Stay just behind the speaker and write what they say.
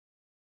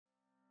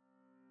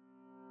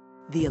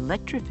The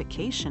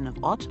electrification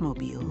of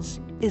automobiles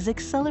is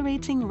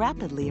accelerating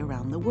rapidly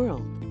around the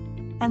world,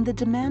 and the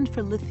demand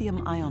for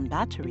lithium-ion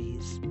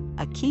batteries,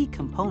 a key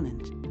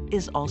component,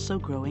 is also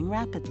growing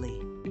rapidly.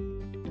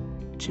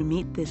 To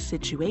meet this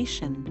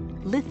situation,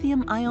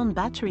 lithium-ion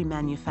battery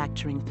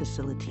manufacturing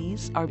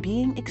facilities are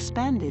being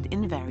expanded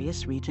in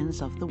various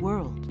regions of the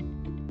world.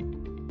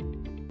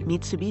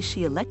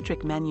 Mitsubishi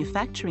Electric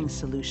manufacturing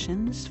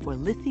solutions for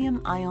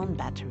lithium-ion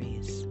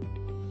batteries.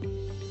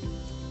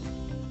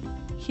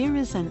 Here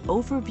is an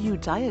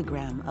overview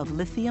diagram of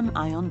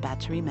lithium-ion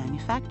battery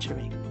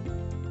manufacturing.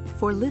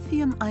 For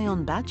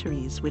lithium-ion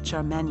batteries which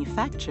are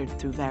manufactured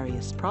through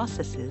various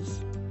processes,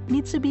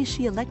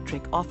 Mitsubishi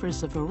Electric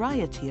offers a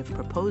variety of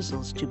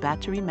proposals to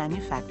battery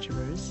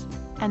manufacturers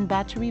and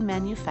battery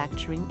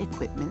manufacturing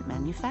equipment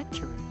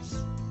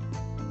manufacturers.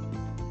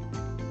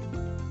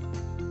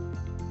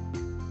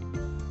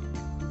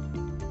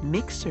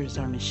 Mixers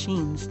are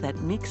machines that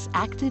mix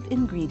active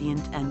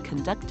ingredient and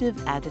conductive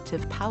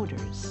additive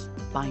powders,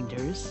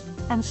 binders,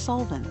 and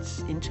solvents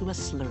into a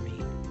slurry.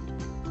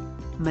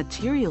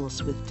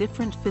 Materials with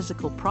different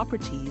physical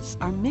properties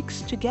are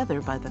mixed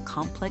together by the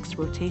complex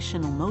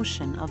rotational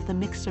motion of the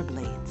mixer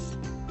blades.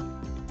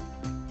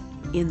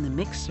 In the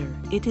mixer,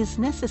 it is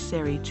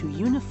necessary to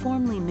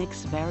uniformly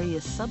mix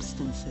various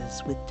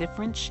substances with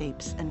different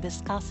shapes and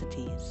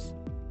viscosities.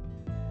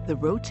 The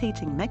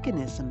rotating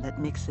mechanism that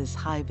mixes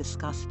high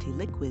viscosity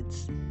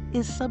liquids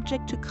is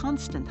subject to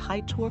constant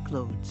high torque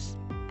loads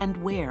and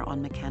wear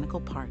on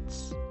mechanical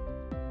parts.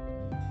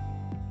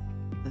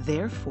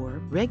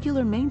 Therefore,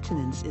 regular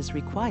maintenance is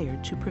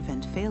required to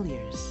prevent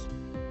failures.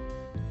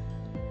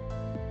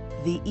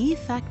 The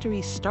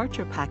E-Factory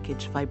Starter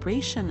Package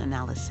vibration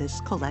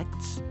analysis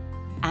collects,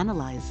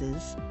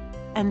 analyzes,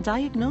 and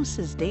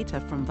diagnoses data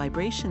from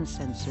vibration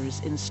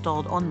sensors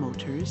installed on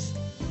motors,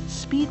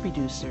 speed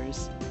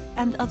reducers,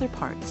 and other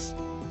parts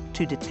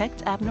to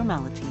detect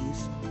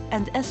abnormalities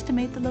and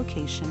estimate the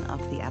location of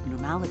the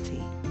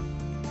abnormality.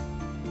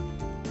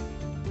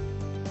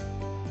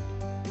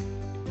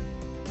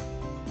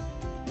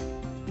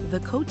 The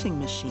coating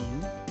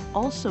machine,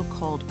 also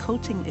called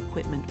coating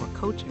equipment or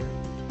coater,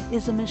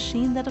 is a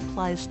machine that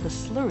applies the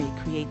slurry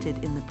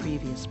created in the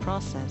previous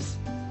process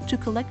to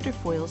collector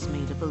foils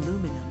made of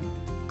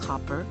aluminum,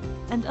 copper,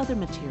 and other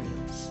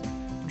materials,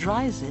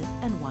 dries it,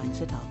 and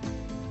winds it up.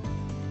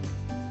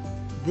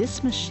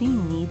 This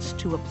machine needs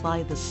to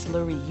apply the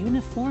slurry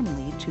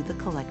uniformly to the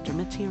collector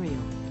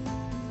material.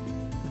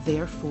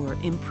 Therefore,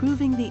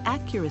 improving the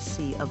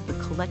accuracy of the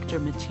collector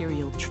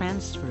material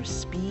transfer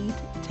speed,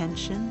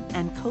 tension,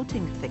 and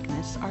coating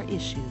thickness are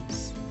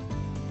issues.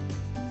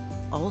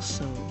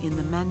 Also, in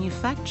the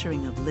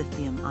manufacturing of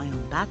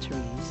lithium-ion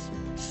batteries,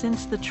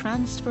 since the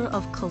transfer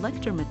of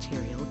collector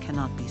material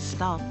cannot be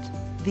stopped,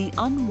 the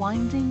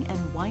unwinding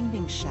and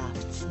winding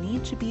shafts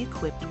need to be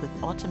equipped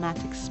with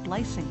automatic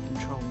splicing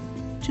control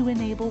to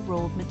enable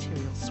rolled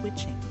material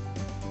switching.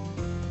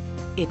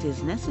 It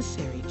is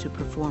necessary to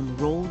perform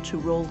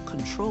roll-to-roll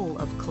control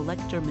of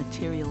collector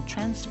material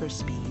transfer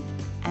speed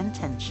and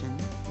tension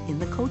in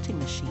the coating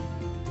machine.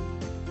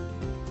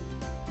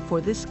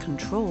 For this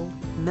control,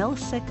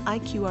 MELSEC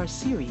IQR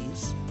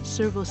series,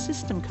 servo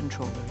system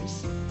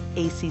controllers,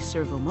 AC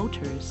servo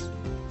motors,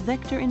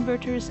 vector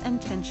inverters,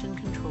 and tension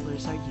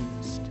controllers are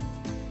used.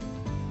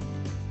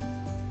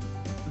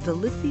 The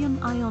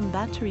Lithium-Ion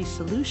Battery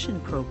Solution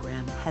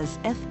Program has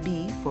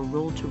FB for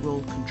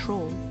roll-to-roll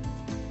control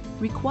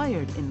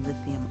required in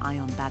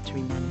lithium-ion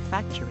battery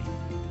manufacturing,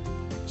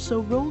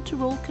 so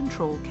roll-to-roll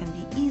control can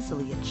be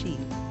easily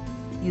achieved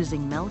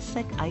using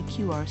MELSEC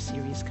IQR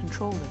series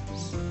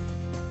controllers.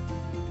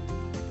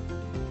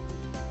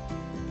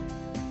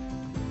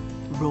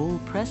 Roll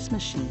press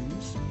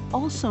machines,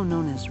 also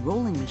known as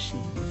rolling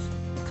machines,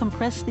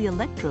 compress the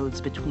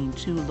electrodes between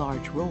two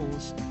large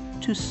rolls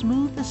to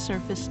smooth the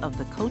surface of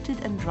the coated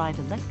and dried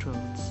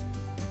electrodes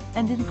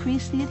and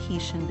increase the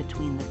adhesion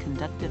between the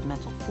conductive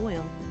metal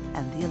foil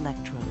and the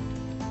electrode.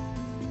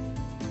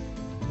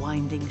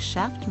 Winding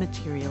shaft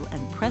material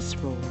and press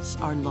rolls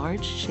are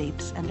large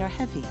shapes and are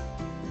heavy,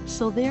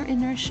 so their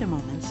inertia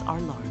moments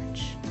are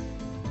large.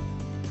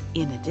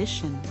 In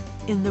addition,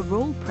 in the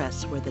roll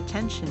press where the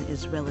tension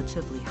is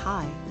relatively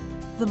high,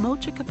 the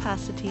motor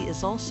capacity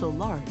is also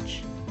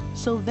large,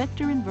 so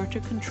vector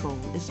inverter control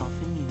is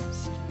often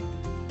used.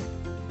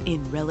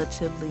 In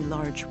relatively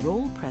large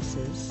roll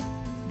presses,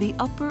 the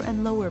upper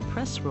and lower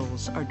press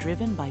rolls are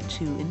driven by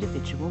two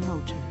individual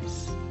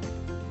motors.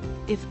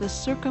 If the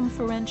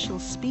circumferential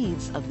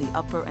speeds of the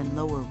upper and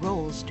lower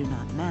rolls do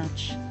not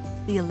match,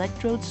 the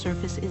electrode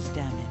surface is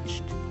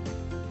damaged.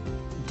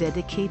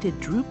 Dedicated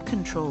droop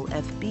control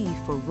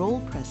FB for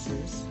roll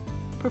presses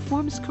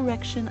performs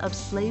correction of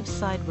slave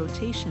side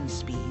rotation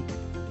speed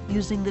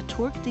using the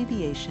torque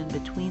deviation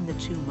between the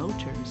two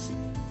motors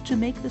to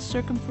make the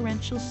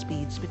circumferential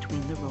speeds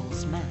between the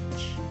rolls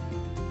match.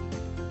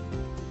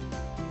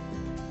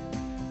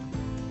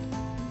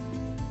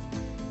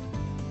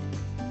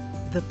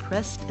 The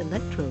pressed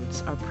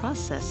electrodes are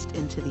processed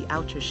into the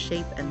outer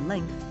shape and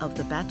length of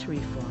the battery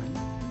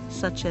form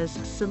such as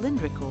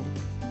cylindrical,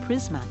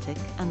 prismatic,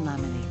 and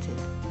laminated.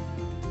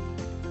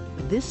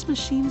 This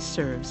machine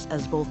serves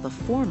as both a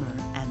former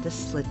and a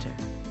slitter.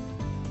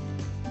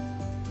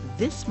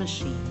 This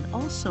machine,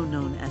 also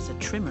known as a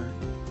trimmer,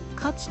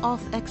 cuts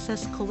off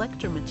excess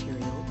collector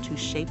material to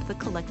shape the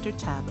collector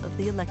tab of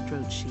the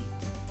electrode sheet.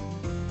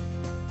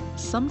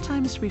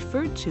 Sometimes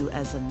referred to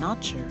as a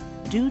notcher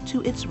due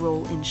to its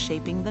role in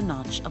shaping the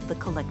notch of the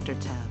collector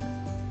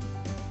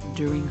tab.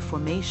 During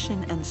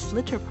formation and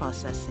slitter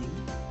processing,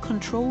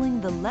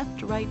 controlling the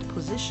left-right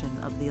position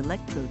of the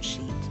electrode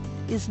sheet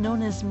is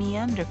known as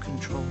meander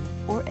control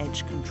or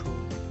edge control.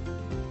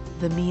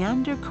 The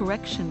meander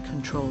correction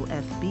control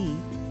FB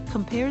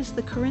compares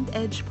the current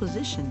edge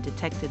position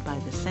detected by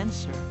the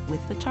sensor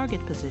with the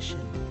target position,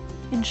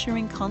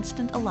 ensuring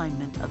constant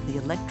alignment of the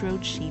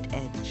electrode sheet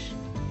edge.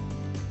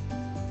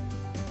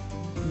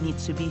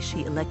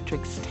 Mitsubishi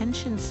Electric's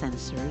tension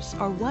sensors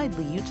are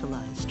widely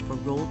utilized for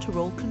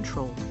roll-to-roll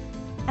control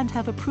and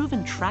have a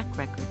proven track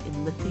record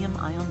in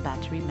lithium-ion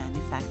battery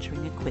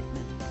manufacturing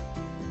equipment.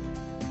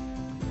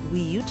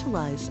 We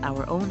utilize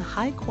our own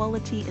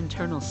high-quality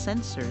internal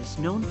sensors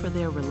known for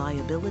their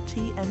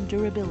reliability and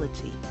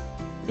durability,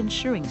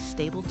 ensuring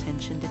stable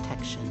tension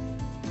detection.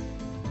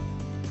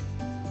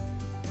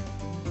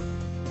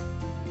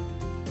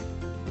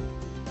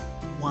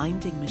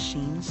 Winding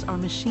machines are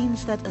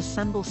machines that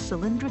assemble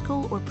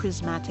cylindrical or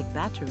prismatic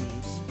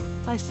batteries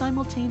by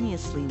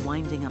simultaneously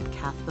winding up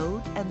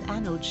cathode and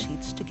anode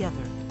sheets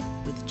together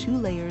with 2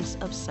 layers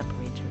of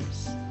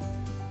separators.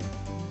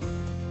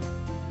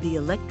 The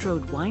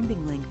electrode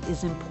winding length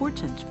is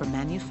important for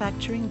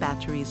manufacturing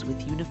batteries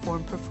with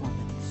uniform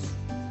performance.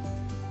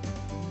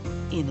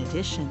 In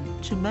addition,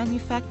 to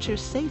manufacture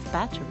safe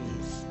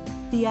batteries,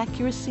 the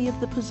accuracy of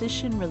the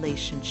position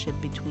relationship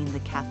between the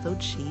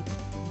cathode sheet,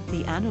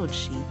 the anode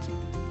sheet,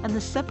 and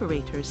the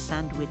separators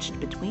sandwiched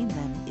between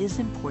them is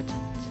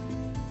important.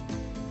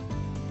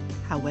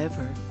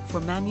 However, for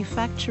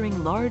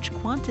manufacturing large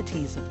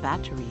quantities of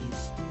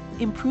batteries,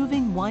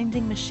 improving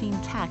winding machine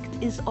tact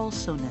is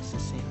also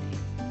necessary.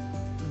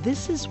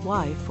 This is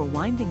why, for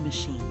winding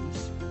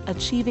machines,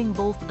 achieving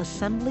both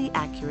assembly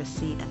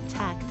accuracy and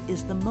tact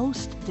is the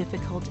most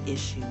difficult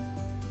issue.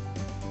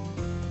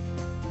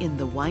 In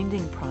the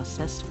winding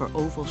process for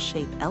oval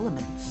shape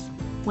elements,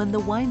 when the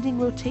winding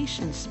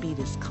rotation speed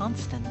is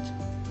constant,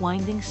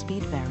 winding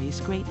speed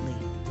varies greatly,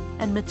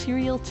 and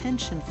material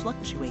tension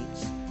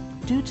fluctuates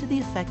due to the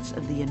effects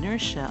of the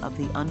inertia of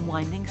the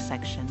unwinding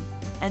section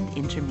and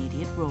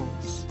intermediate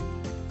rolls.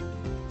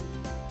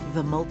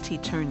 The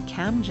multi-turn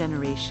cam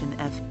generation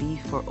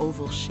FB for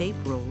oval shape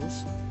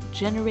rolls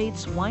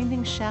generates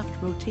winding shaft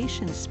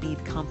rotation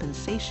speed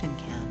compensation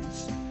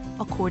cams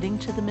according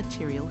to the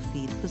material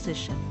feed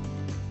position.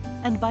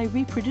 And by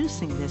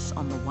reproducing this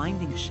on the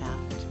winding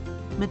shaft,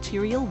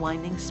 material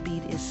winding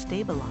speed is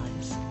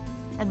stabilized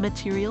and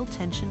material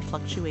tension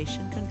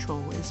fluctuation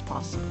control is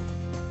possible.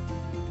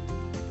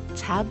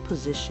 Tab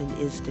position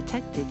is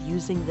detected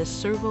using the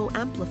servo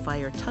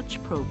amplifier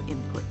touch probe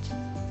input,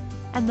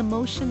 and the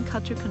motion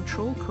cutter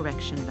control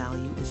correction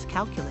value is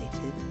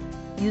calculated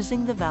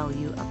using the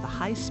value of the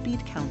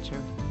high-speed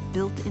counter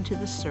built into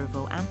the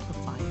servo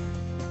amplifier.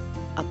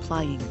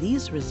 Applying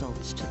these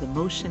results to the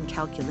motion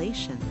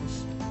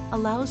calculations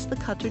allows the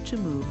cutter to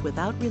move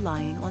without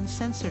relying on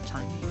sensor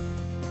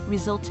timing,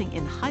 resulting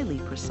in highly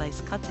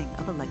precise cutting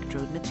of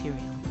electrode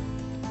material.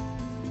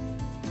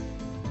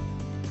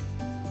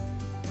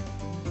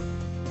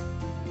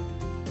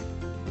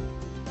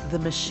 The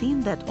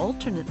machine that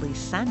alternately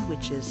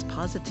sandwiches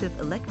positive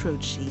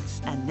electrode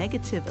sheets and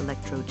negative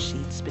electrode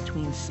sheets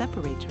between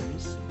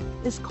separators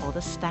is called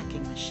a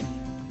stacking machine.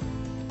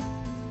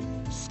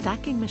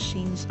 Stacking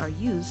machines are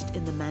used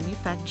in the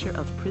manufacture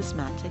of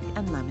prismatic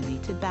and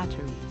laminated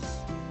batteries.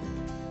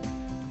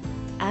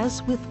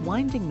 As with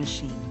winding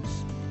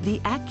machines, the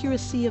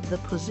accuracy of the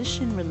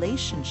position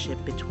relationship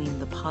between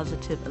the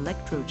positive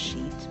electrode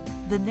sheet,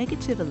 the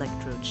negative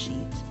electrode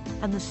sheet,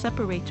 and the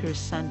separators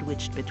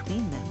sandwiched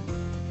between them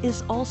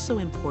is also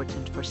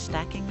important for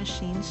stacking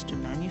machines to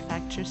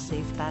manufacture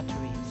safe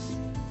batteries.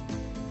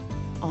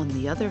 On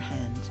the other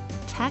hand,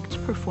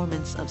 tact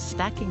performance of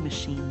stacking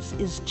machines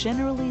is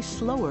generally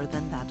slower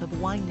than that of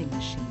winding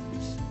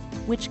machines,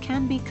 which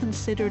can be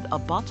considered a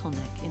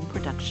bottleneck in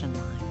production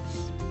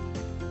lines.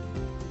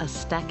 A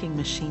stacking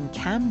machine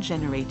cam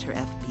generator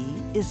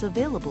FB is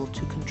available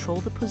to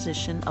control the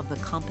position of the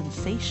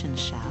compensation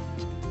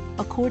shaft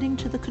according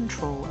to the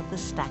control of the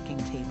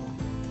stacking table.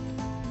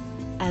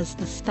 As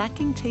the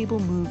stacking table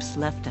moves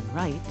left and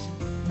right,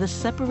 the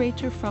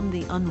separator from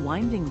the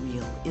unwinding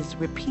reel is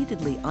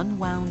repeatedly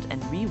unwound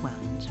and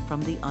rewound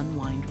from the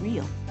unwind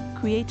reel,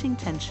 creating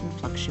tension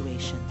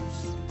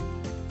fluctuations.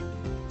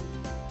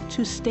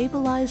 To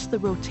stabilize the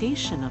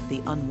rotation of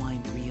the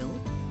unwind reel,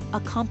 a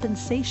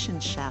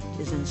compensation shaft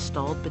is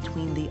installed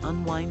between the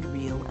unwind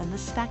reel and the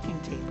stacking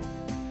table,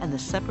 and the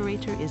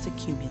separator is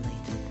accumulated.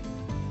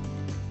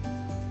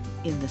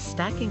 In the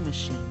stacking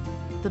machine,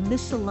 the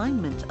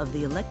misalignment of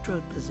the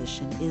electrode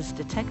position is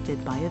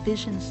detected by a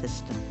vision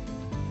system,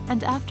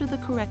 and after the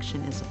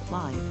correction is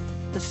applied,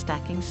 the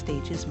stacking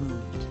stage is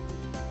moved.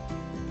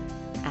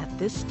 At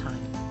this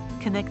time,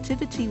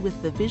 connectivity with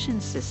the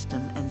vision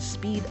system and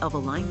speed of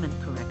alignment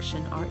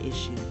correction are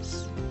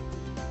issues.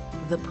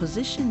 The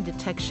Position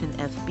Detection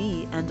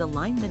FB and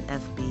Alignment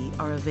FB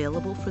are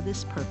available for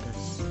this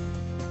purpose.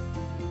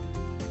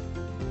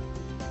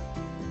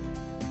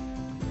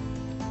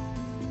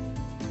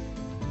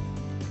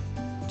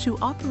 To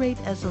operate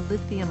as a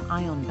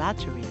lithium-ion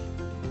battery,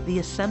 the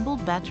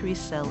assembled battery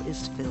cell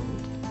is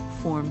filled,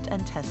 formed,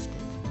 and tested.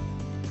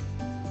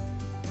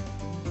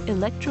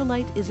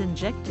 Electrolyte is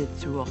injected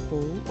through a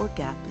hole or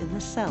gap in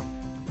the cell,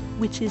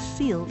 which is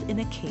sealed in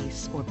a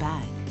case or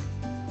bag.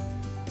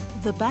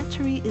 The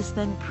battery is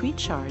then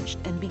pre-charged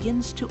and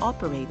begins to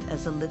operate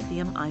as a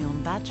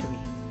lithium-ion battery,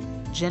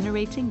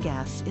 generating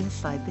gas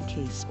inside the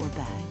case or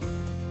bag.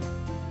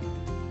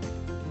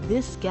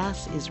 This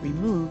gas is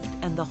removed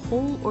and the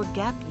hole or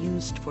gap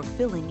used for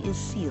filling is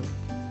sealed,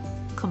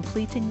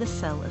 completing the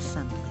cell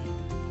assembly.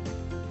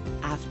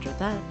 After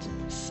that,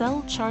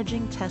 cell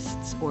charging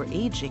tests or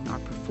aging are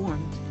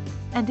performed,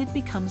 and it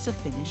becomes a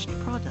finished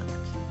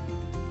product.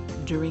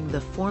 During the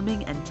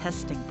forming and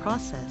testing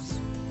process,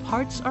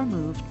 parts are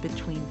moved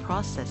between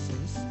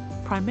processes,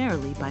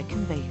 primarily by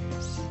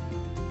conveyors.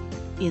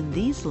 In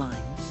these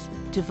lines,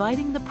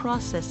 dividing the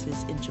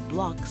processes into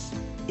blocks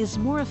is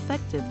more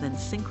effective than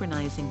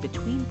synchronizing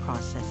between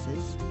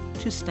processes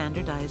to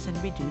standardize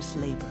and reduce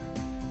labor.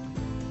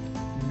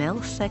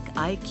 MELSEC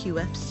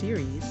IQF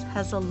series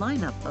has a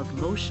lineup of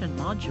motion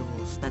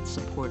modules that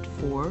support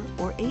 4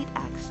 or 8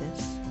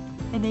 axis,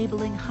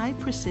 enabling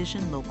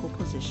high-precision local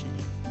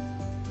positioning.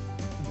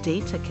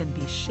 Data can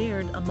be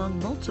shared among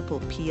multiple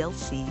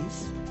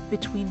PLCs,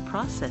 between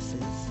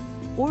processes,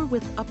 or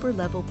with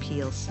upper-level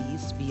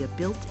PLCs via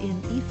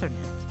built-in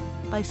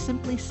Ethernet by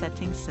simply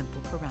setting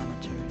simple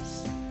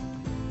parameters.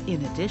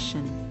 In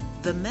addition,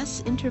 the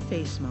MES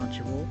interface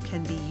module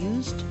can be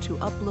used to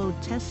upload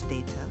test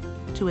data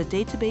to a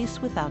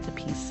database without a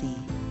PC.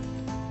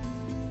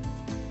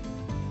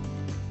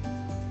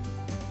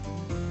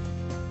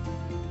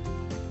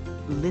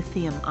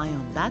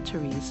 Lithium-ion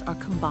batteries are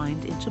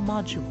combined into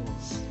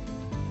modules.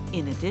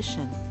 In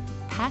addition,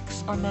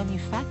 packs are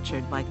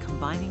manufactured by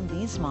combining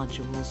these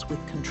modules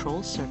with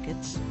control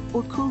circuits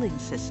or cooling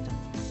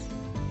systems.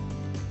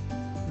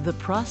 The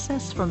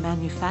process for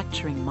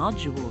manufacturing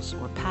modules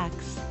or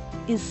packs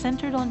is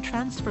centered on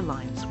transfer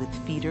lines with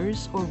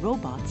feeders or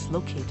robots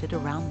located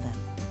around them.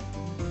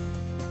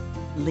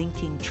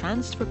 Linking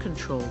transfer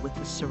control with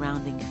the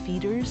surrounding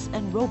feeders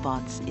and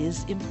robots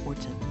is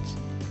important.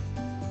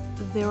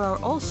 There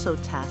are also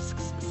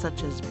tasks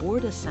such as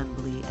board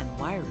assembly and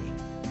wiring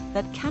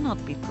that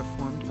cannot be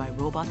performed by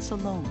robots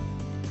alone.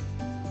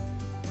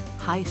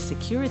 High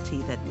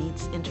security that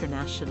meets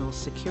international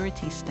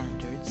security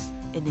standards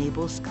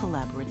enables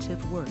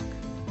collaborative work.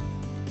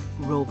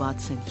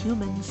 Robots and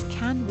humans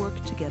can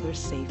work together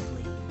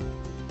safely.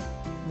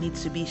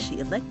 Mitsubishi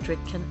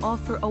Electric can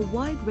offer a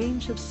wide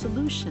range of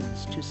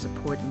solutions to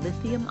support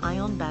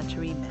lithium-ion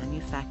battery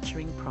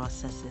manufacturing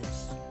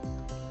processes.